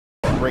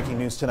Breaking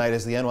news tonight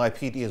as the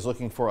NYPD is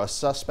looking for a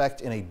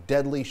suspect in a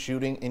deadly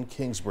shooting in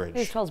Kingsbridge.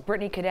 News 12's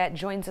Brittany Cadet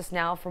joins us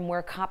now from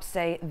where cops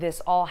say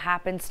this all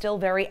happened. Still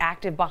very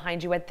active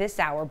behind you at this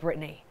hour,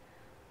 Brittany.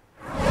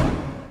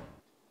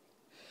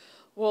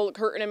 Well,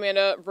 Kurt and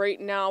Amanda, right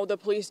now the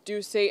police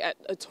do say a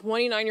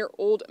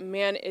 29-year-old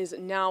man is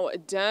now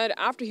dead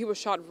after he was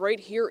shot right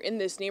here in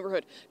this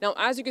neighborhood. Now,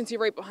 as you can see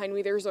right behind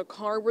me, there's a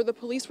car where the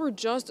police were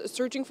just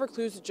searching for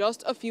clues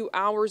just a few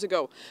hours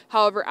ago.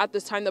 However, at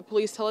this time, the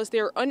police tell us they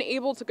are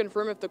unable to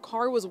confirm if the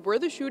car was where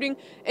the shooting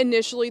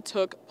initially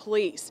took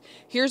place.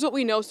 Here's what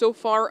we know so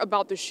far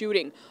about the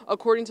shooting.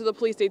 According to the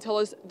police, they tell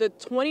us the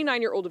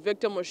 29-year-old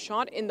victim was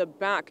shot in the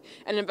back,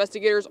 and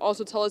investigators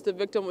also tell us the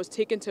victim was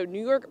taken to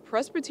New York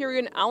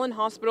Presbyterian Allen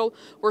Hospital,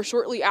 where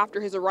shortly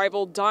after his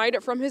arrival died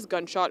from his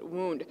gunshot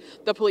wound.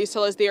 The police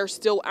tell us they are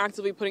still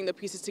actively putting the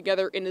pieces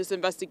together in this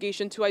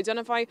investigation to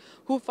identify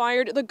who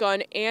fired the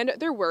gun and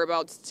their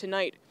whereabouts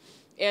tonight.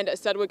 And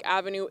Sedgwick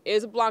Avenue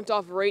is blocked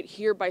off right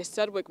here by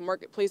Sedgwick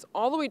Marketplace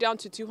all the way down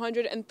to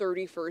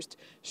 231st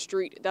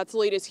Street. That's the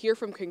latest here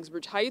from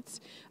Kingsbridge Heights.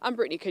 I'm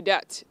Brittany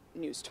Cadet,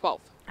 News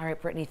 12. All right,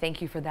 Brittany,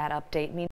 thank you for that update.